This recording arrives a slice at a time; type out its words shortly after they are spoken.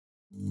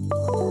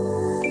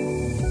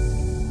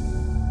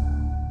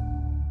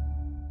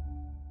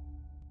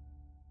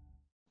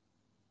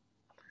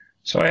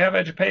So I have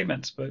edge of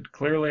pavements, but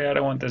clearly I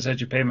don't want this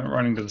edge of pavement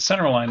running to the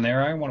center line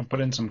there. I want to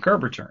put in some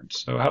curb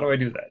returns. So how do I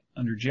do that?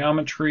 Under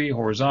Geometry,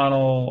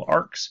 Horizontal,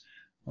 Arcs,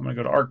 I'm going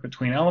to go to Arc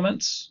Between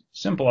Elements,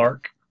 Simple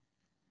Arc.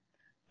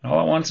 And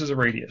all it wants is a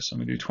radius. I'm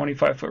going to do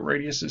 25-foot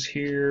radiuses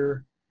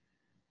here,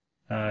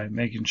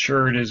 making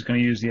sure it is going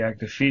to use the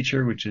active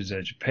feature, which is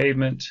edge of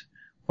pavement.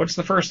 What's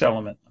the first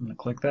element? I'm going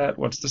to click that.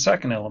 What's the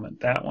second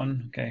element? That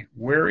one. Okay.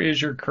 Where is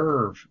your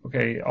curve?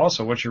 Okay.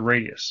 Also, what's your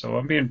radius? So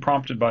I'm being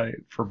prompted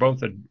for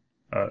both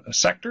a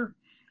sector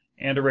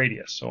and a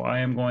radius. So I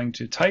am going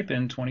to type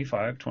in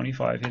 25,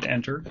 hit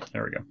enter.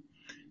 There we go.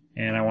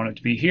 And I want it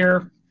to be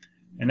here.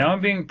 And now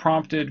I'm being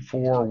prompted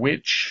for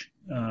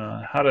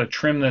how to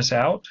trim this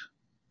out.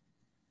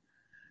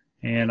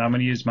 And I'm going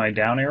to use my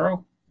down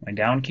arrow, my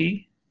down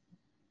key,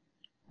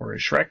 or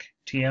as Shrek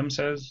TM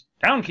says,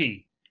 down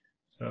key.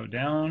 So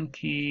down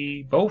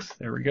key, both,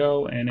 there we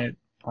go, and it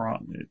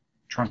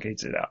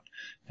truncates it out.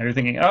 Now you're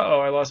thinking, uh-oh,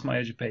 I lost my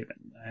edge of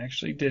pavement. I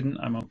actually didn't.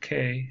 I'm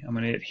okay. I'm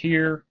going to hit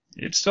here.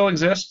 It still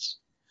exists.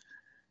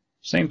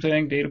 Same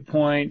thing, data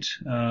point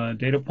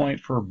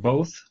for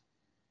both.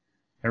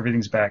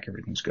 Everything's back.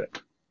 Everything's good.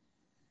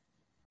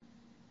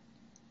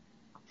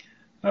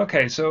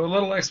 Okay, so a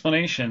little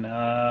explanation.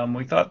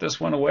 We thought this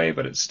went away,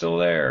 but it's still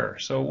there.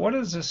 So what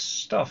is this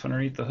stuff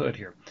underneath the hood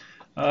here?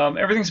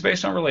 Everything's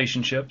based on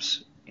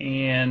relationships,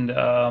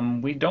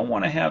 and we don't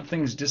want to have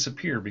things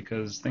disappear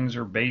because things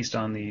are based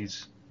on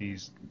this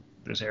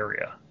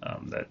area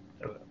that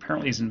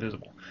apparently is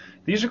invisible.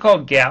 These are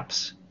called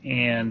gaps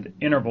and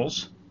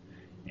intervals,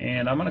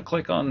 and I'm going to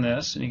click on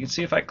this, and you can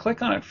see if I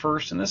click on it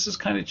first, and this is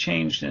kind of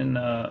changed in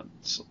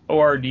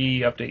ORD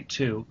Update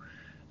 2.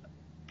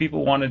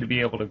 People wanted to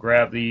be able to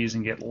grab these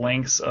and get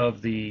lengths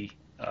of the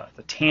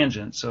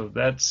tangent, so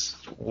that's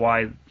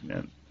why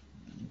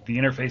the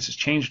interface has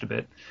changed a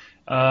bit.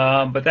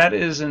 But that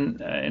is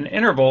an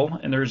interval,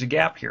 and there's a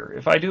gap here.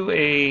 If I do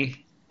a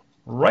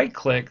right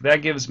click,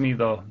 that gives me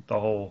the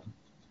whole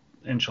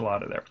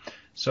enchilada there.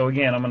 So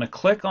again, I'm going to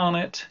click on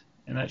it,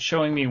 and that's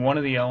showing me one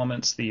of the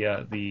elements,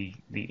 the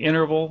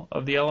interval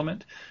of the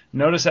element.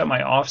 Notice that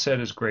my offset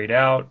is grayed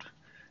out.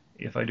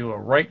 If I do a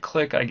right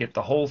click, I get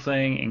the whole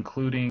thing,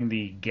 including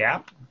the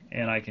gap,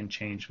 and I can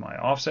change my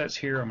offsets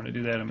here. I'm going to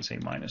do that. I'm going to say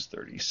minus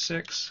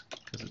 36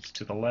 because it's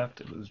to the left.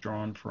 It was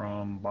drawn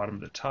from bottom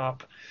to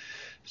top.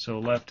 So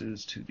left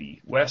is to the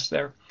west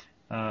there.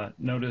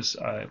 Notice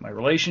my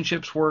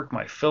relationships work.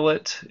 My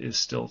fillet is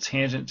still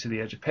tangent to the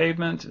edge of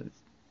pavement.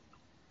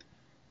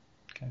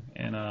 Okay,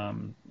 and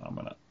I'm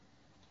going to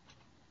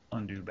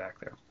undo back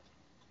there.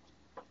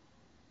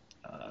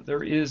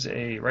 There is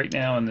right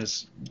now in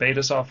this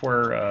beta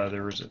software,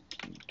 there is a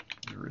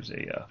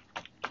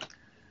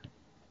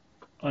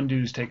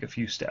undos take a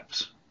few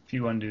steps, a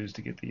few undos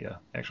to get the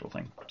actual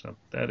thing. So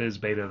that is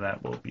beta.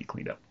 That will be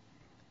cleaned up.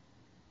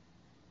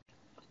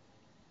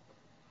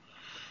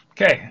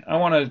 Okay, I'm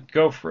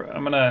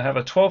going to have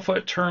a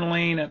 12-foot turn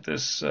lane at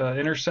this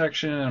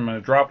intersection, and I'm going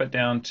to drop it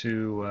down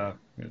to,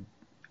 I'm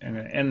going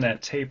to end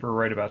that taper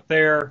right about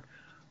there.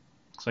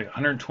 Looks like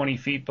 120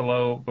 feet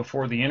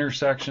before the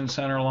intersection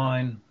center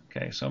line.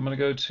 Okay, so I'm going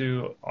to go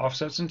to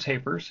offsets and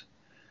tapers.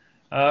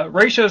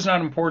 Ratio is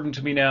not important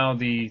to me now.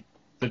 The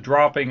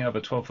dropping of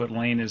a 12-foot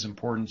lane is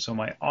important, so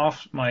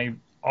my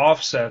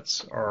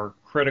offsets are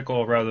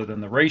critical rather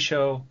than the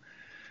ratio.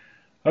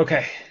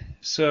 Okay,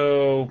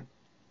 so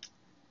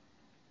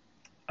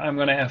I'm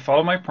going to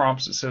follow my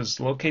prompts. It says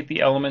locate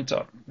the element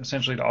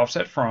essentially to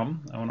offset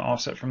from. I want to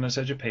offset from this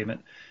edge of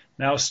pavement.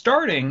 Now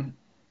starting,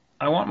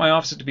 I want my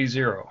offset to be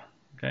 0.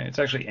 Okay, it's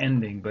actually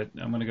ending, but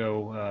I'm going to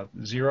go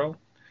 0.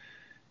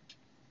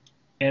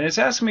 And it's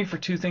asking me for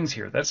two things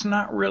here. That's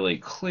not really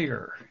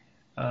clear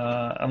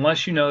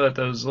unless you know that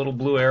those little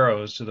blue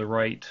arrows to the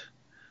right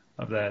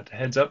of that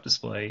heads-up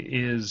display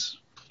is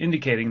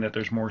indicating that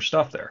there's more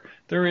stuff there.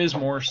 There is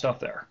more stuff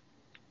there.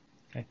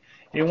 Okay.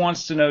 It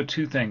wants to know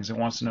two things. It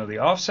wants to know the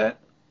offset,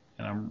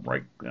 and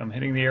I'm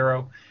hitting the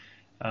arrow,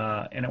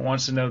 and it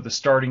wants to know the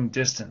starting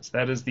distance.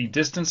 That is the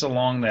distance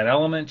along that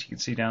element. You can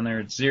see down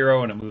there it's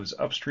 0 and it moves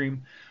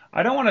upstream.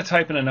 I don't want to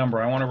type in a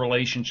number. I want a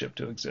relationship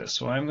to exist.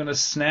 So I'm going to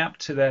snap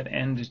to that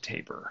end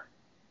taper.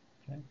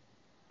 Okay.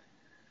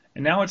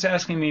 And now it's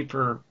asking me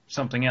for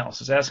something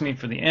else. It's asking me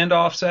for the end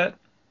offset,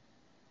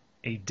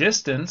 a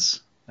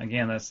distance.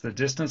 Again, that's the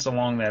distance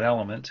along that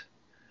element,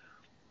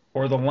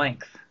 or the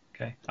length.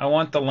 Okay. I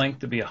want the length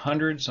to be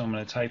 100, so I'm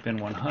going to type in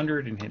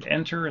 100 and hit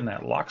enter, and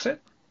that locks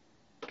it.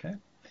 Okay.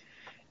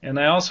 And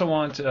I also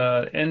want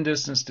end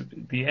distance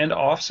the end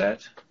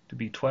offset to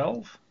be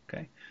 12.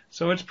 Okay.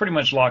 So it's pretty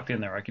much locked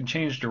in there. I can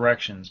change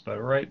directions, but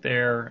right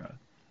there,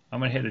 I'm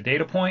going to hit a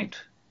data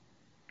point.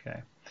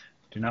 Okay.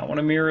 Do not want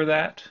to mirror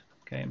that.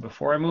 Okay. And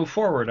before I move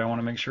forward, I want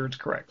to make sure it's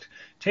correct.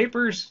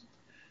 Tapers,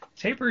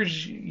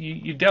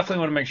 you definitely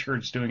want to make sure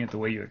it's doing it the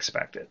way you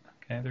expect it.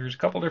 Okay. There's a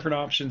couple different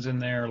options in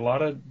there.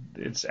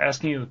 It's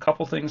asking you a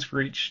couple things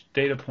for each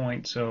data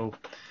point, so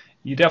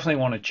you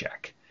definitely want to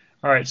check.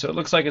 All right, so it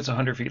looks like it's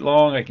 100 feet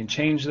long. I can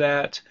change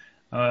that.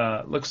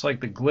 Looks like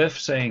the glyph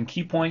saying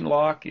key point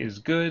lock is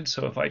good.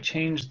 So if I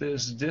change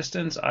this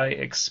distance, I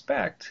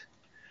expect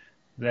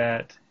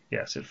that,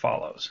 yes, it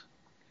follows.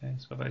 Okay,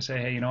 so if I say,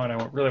 hey, you know what,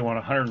 I really want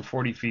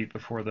 140 feet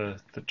before the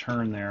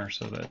turn there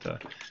so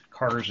that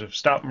cars have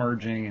stopped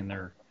merging and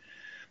they're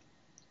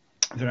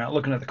not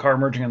looking at the car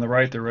merging on the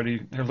right, they're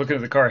looking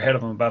at the car ahead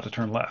of them about to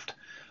turn left.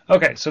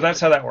 Okay, so that's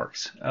how that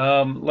works.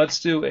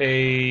 Let's do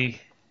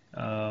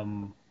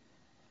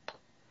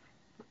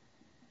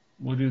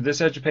we'll do this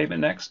edge of pavement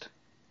next.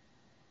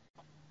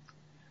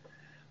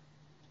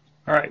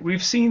 All right,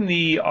 we've seen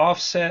the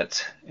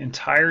offset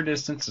entire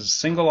distance as a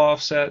single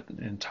offset,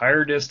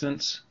 entire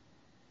distance.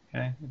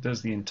 Okay, it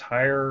does the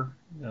entire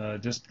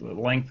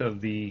length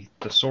of the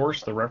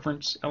source, the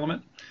reference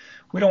element.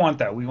 We don't want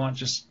that. We want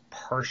just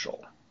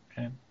partial.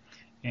 Okay,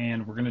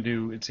 and we're going to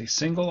do, it's a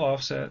single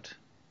offset,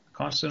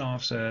 constant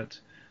offset,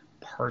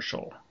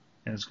 partial.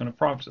 And it's going to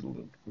prompt,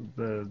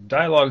 the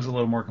dialogue is a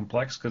little more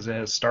complex because it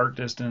has start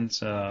distance,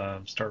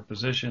 start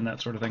position,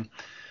 that sort of thing.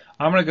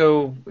 I'm going to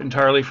go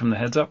entirely from the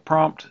heads up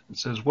prompt. It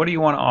says, what do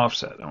you want to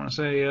offset? I want to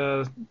say,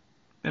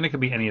 and it could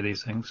be any of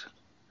these things.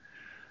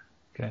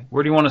 Okay,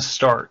 where do you want to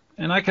start?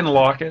 And I can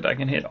lock it. I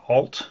can hit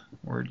Alt,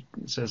 where it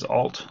says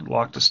Alt,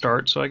 lock to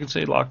start. So I can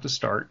say lock to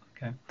start.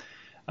 Okay,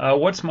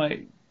 what's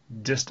my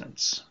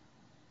distance?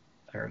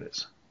 There it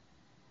is.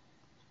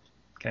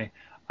 Okay,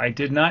 I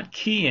did not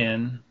key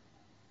in,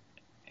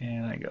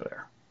 and I go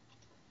there.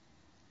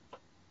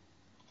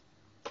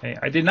 Okay,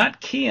 I did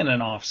not key in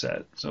an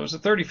offset, so it's a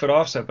 30-foot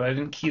offset, but I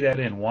didn't key that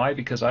in. Why?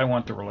 Because I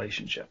want the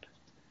relationship.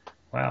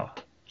 Wow,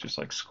 just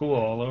like school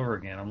all over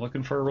again. I'm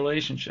looking for a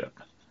relationship,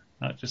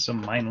 not just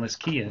some mindless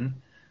key in.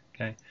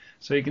 Okay,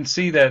 so you can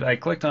see that I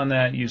clicked on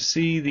that. You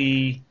see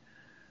the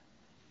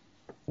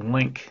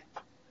link.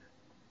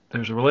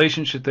 There's a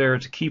relationship there.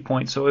 It's a key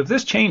point. So if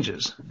this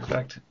changes, in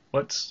fact,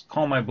 let's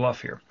call my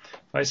bluff here.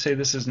 If I say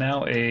this is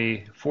now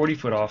a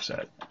 40-foot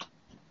offset,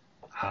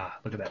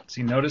 look at that.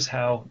 See, notice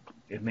how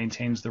it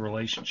maintains the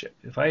relationship.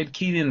 If I had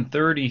keyed in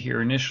 30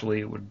 here initially,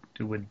 it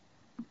would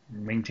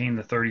maintain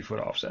the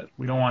 30-foot offset.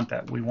 We don't want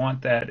that. We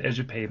want that edge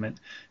of pavement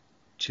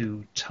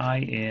to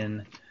tie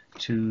in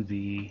to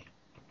the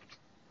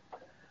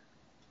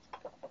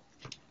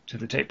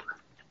taper.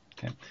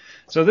 Okay.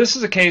 So this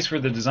is a case where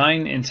the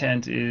design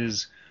intent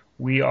is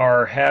we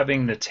are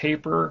having the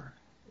taper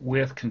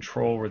with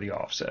control where the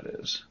offset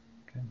is.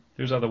 Okay.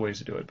 There's other ways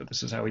to do it, but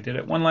this is how we did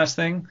it. One last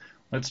thing.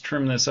 Let's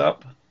trim this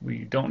up.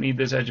 We don't need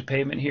this edge of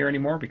pavement here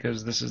anymore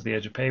because this is the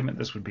edge of pavement.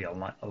 This would be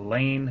a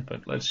lane,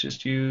 but let's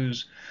just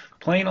use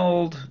plain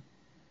old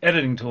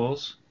editing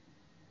tools.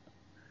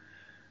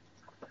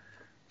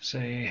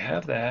 Say,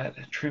 have that,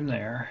 trim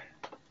there.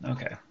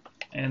 Okay,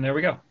 and there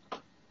we go.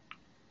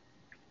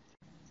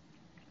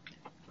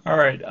 All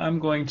right, I'm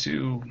going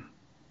to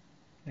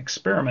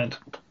experiment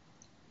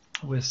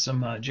with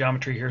some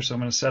geometry here, so I'm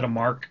going to set a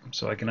mark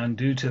so I can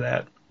undo to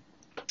that.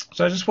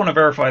 So I just want to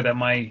verify that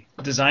my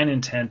design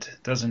intent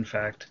does in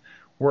fact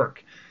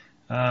work.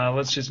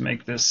 Let's just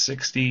make this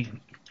 60.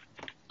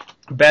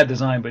 Bad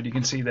design, but you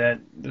can see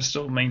that this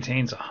still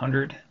maintains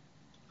 100.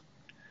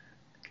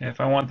 Okay, if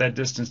I want that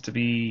distance to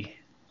be,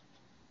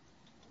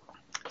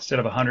 instead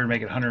of 100,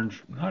 make it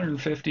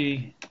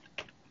 150.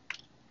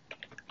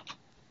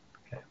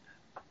 Okay.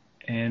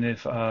 And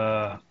if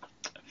I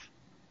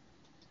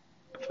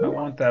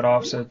want that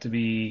offset to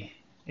be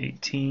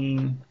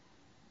 18,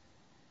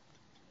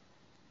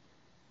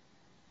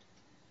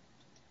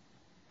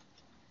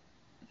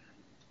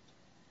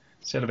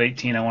 instead of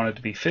 18, I want it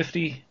to be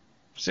 50,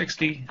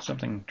 60,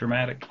 something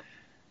dramatic.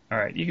 All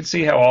right, you can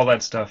see how all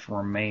that stuff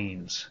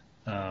remains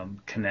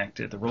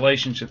connected. The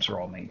relationships are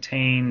all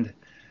maintained.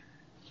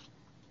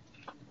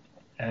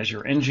 As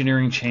your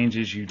engineering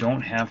changes, you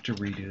don't have to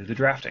redo the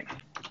drafting.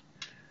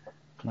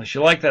 Unless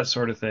you like that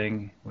sort of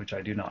thing, which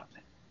I do not.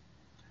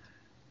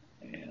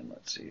 And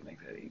let's see, make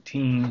that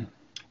 18.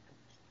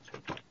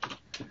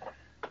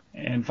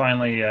 And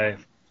finally, I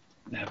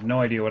have no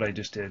idea what I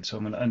just did, so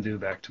I'm going to undo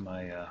back to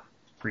my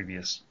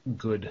previous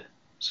good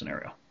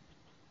scenario.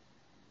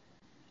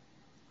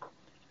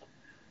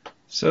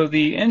 So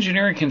the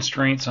engineering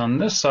constraints on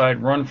this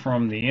side run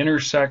from the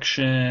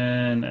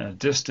intersection,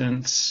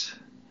 distance,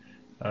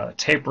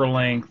 taper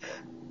length,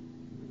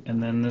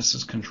 and then this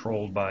is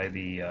controlled by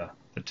the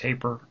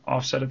taper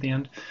offset at the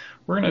end.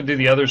 We're going to do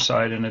the other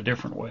side in a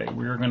different way.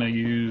 We're going to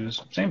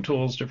use same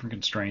tools, different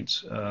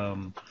constraints.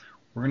 We're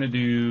going to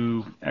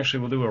do, actually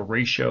we'll do a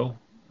ratio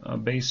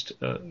based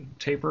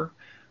taper.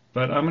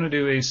 But I'm going to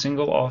do a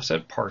single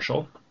offset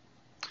partial,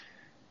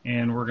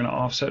 and we're going to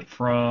offset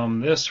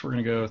from this. We're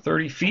going to go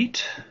 30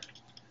 feet,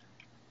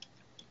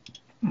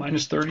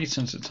 minus 30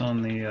 since it's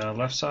on the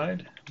left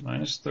side,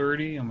 minus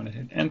 30. I'm going to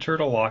hit enter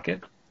to lock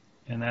it,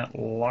 and that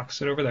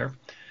locks it over there.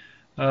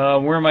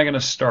 Where am I going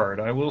to start?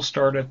 I will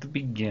start at the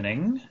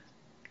beginning.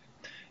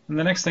 And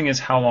the next thing is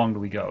how long do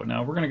we go?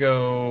 Now we're going to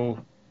go,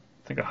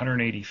 I think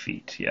 180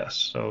 feet, yes.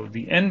 So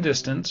the end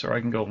distance, or I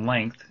can go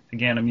length.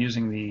 Again, I'm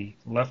using the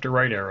left or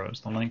right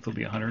arrows. The length will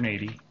be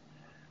 180.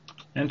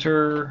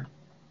 Enter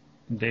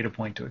data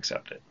point to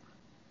accept it.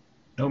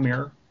 No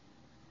mirror.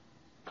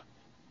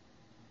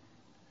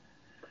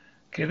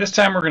 Okay, this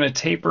time we're going to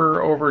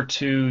taper over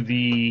to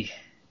the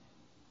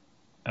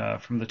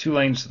from the 2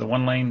 lanes to the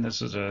 1 lane.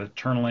 This is a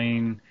turn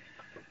lane.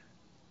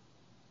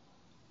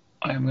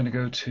 I'm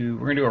going to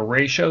we're going to do a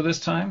ratio this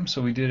time.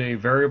 So we did a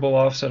variable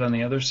offset on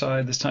the other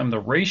side. This time the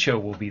ratio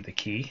will be the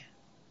key.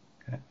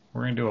 Okay,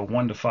 we're going to do a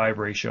 1:5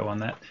 ratio on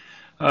that.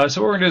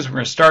 So what we're going to do is we're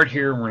going to start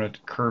here and we're going to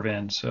curve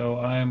in. So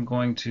I'm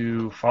going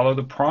to follow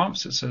the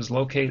prompts. It says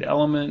locate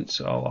element.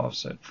 So I'll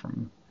offset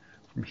from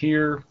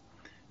here.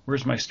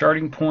 Where's my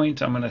starting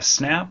point? I'm going to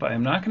snap.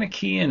 I'm not going to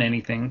key in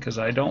anything because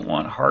I don't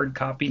want hard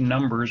copy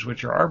numbers,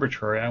 which are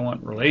arbitrary. I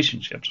want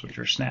relationships, which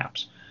are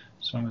snaps.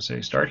 So I'm going to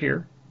say start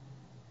here.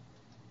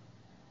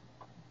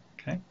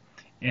 Okay.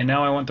 And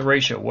now I want the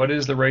ratio. What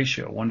is the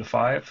ratio?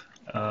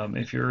 1:5.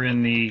 If you're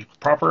in the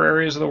proper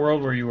areas of the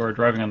world where you are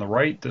driving on the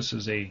right, this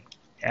is a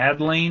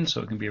add lane,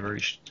 so it can be a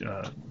very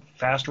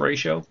fast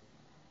ratio.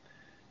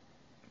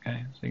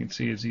 Okay, so you can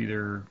see it's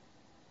either,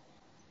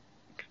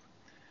 I'm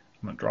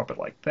going to drop it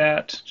like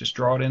that, just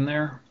draw it in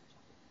there.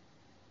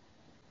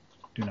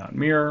 Do not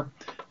mirror.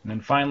 And then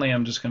finally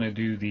I'm just going to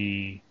do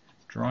the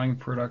drawing,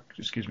 and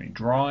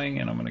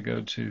I'm going to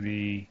go to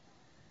the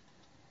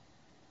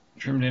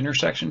trim to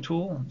intersection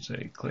tool and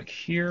say click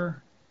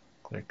here,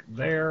 click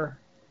there,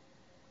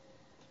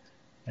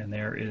 and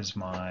there is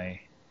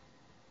my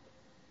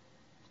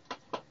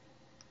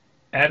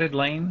added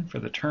lane for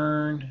the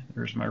turn.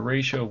 There's my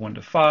ratio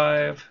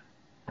 1:5.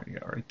 There you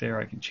go, right there.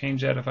 I can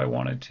change that if I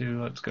wanted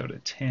to. Let's go to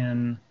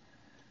 10.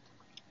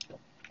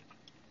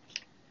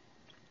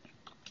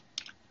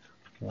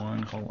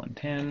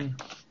 1:10.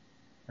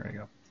 There you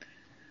go.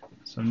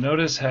 So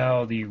notice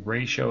how the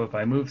ratio, if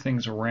I move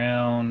things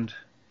around,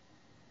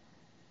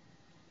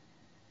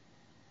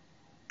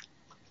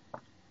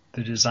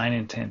 the design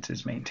intent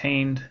is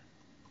maintained.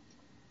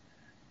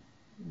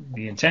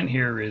 The intent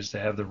here is to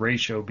have the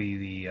ratio be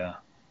the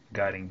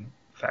guiding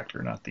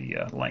factor, not the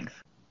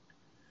length.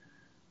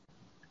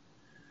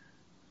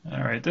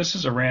 Alright, this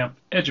is a ramp,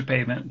 edge of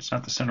pavement. It's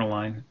not the center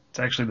line. It's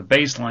actually the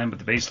baseline, but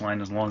the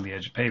baseline is along the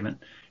edge of pavement.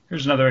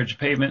 Here's another edge of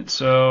pavement,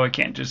 so I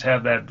can't just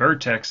have that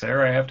vertex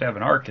there. I have to have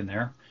an arc in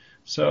there.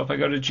 So if I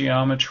go to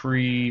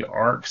geometry,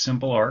 arc,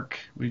 simple arc,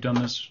 we've done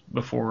this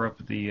before up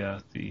at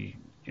the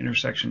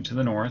intersection to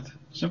the north.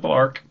 Simple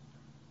arc.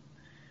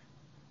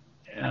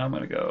 And I'm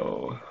going to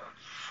go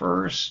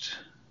first,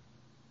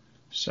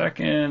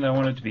 second. I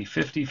want it to be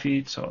 50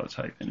 feet, so I'll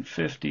type in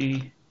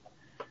 50.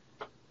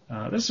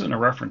 This isn't a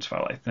reference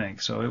file, I think,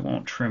 so it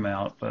won't trim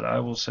out, but I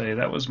will say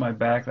that was my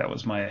back, that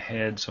was my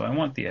ahead, so I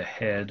want the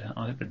ahead.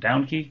 I'll hit the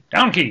down key.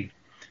 Down key!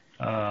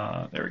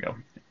 There we go.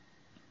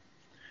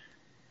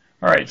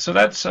 Alright, so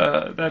that's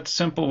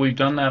simple. We've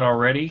done that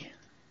already.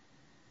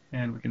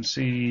 And we can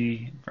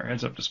see our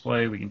heads-up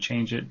display, we can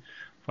change it.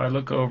 If I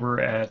look over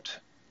at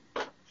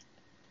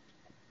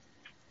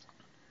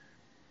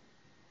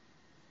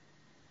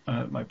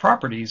my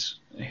properties,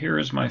 here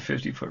is my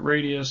 50-foot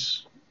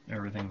radius.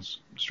 Everything's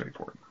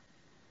straightforward.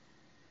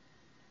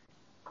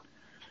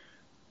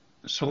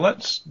 So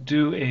let's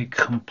do a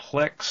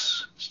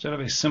complex, instead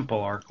of a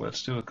simple arc,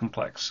 let's do a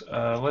complex.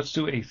 Let's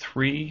do a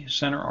 3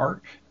 center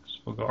arc. So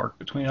we'll go arc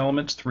between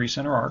elements, 3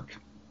 center arc.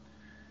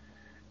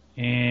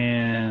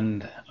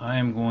 And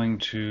I'm going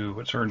to,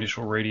 what's our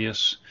initial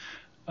radius?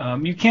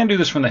 You can do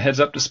this from the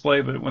heads-up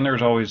display, but when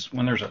there's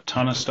a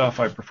ton of stuff,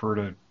 I prefer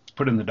to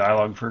put in the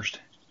dialog first.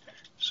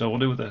 So we'll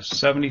do with a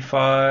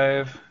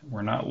 75.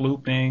 We're not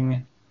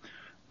looping.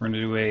 We're going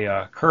to do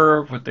a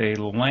curve with a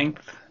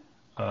length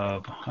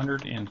of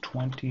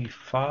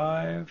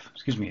 125,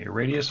 a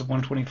radius of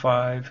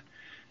 125,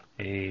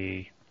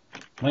 a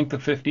length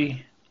of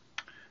 50.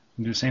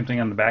 We'll do the same thing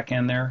on the back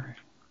end there,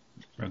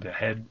 or the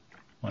head,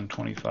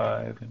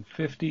 125 and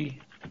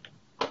 50.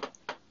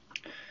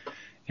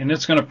 And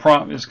it's going to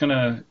prompt, it's going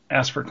to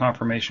ask for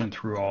confirmation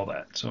through all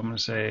that. So I'm going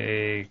to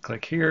say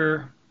click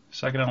here,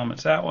 second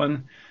element's that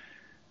one.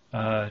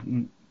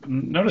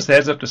 Notice the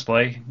heads-up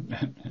display.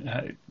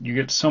 You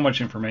get so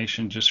much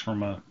information just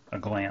from a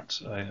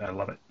glance. I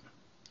love it.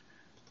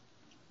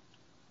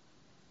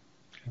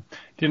 Okay.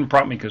 Didn't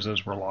prompt me because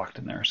those were locked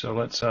in there. So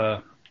let's,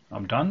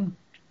 I'm done.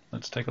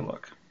 Let's take a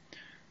look.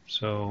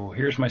 So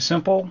here's my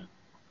simple.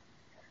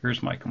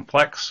 Here's my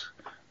complex.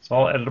 It's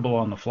all editable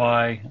on the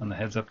fly on the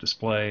heads-up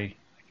display.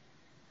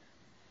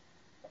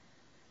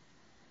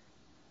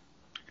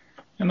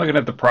 And looking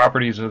at the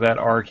properties of that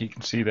arc, you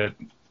can see that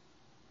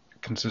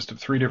consists of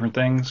 3 different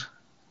things.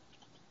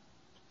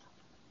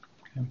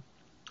 Okay.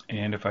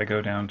 And if I go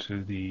down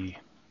to the,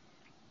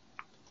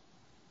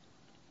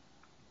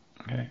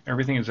 okay,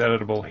 everything is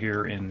editable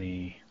here in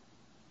the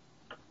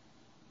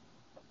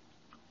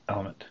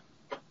element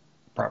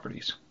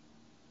properties.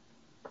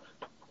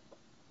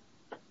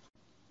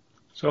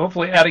 So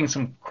hopefully adding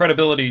some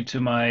credibility to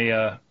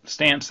my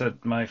stance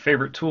that my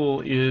favorite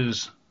tool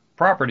is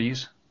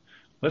properties.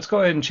 Let's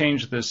go ahead and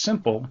change this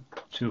simple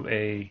to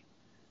a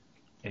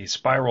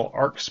spiral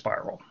arc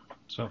spiral.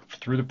 So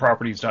through the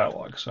properties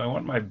dialog. So I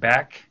want my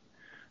back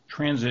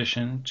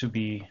transition to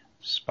be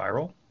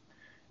spiral,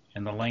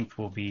 and the length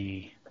will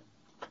be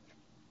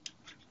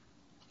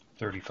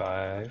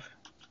 35.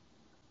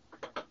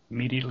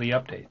 Immediately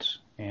updates.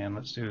 And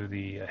let's do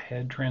the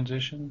head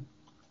transition,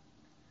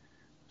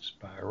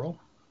 spiral,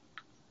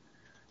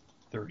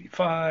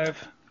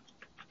 35.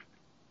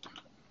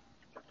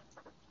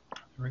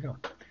 There we go.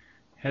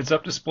 Heads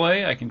up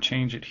display, I can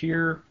change it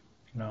here.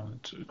 You know,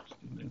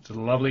 it's a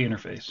lovely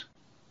interface.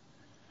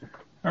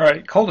 All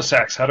right,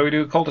 cul-de-sacs. How do we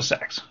do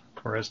cul-de-sacs?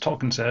 Or as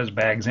Tolkien says,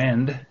 bag's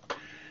end.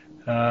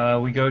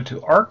 We go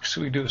to arcs,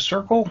 we do a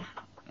circle.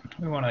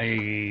 We want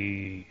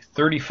a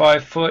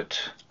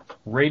 35-foot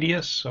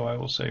radius, so I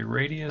will say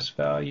radius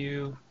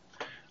value.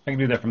 I can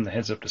do that from the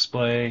heads-up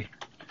display,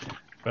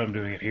 but I'm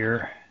doing it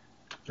here.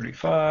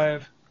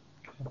 35.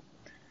 Okay.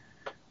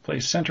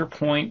 Place center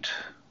point.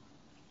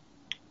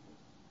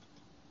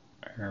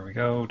 There we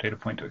go, data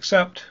point to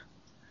accept.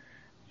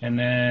 And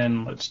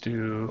then let's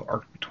do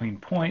arc between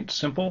points,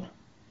 simple.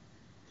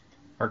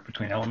 Arc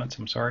between elements,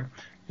 I'm sorry.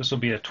 This will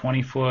be a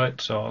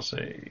 20-foot, so I'll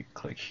say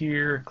click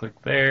here, click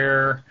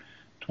there,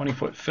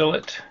 20-foot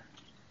fillet.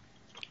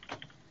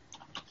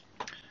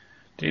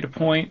 Data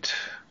point,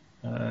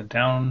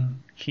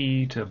 down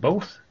key to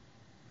both.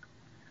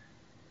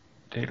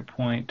 Data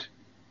point,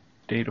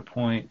 data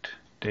point,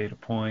 data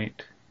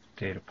point,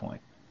 data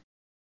point.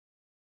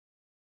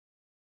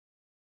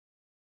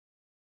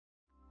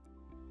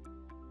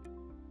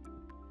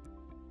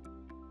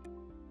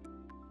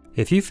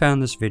 If you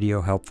found this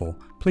video helpful,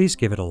 please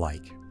give it a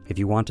like. If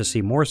you want to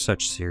see more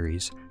such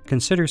series,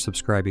 consider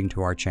subscribing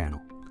to our channel.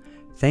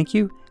 Thank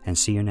you, and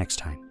see you next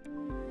time.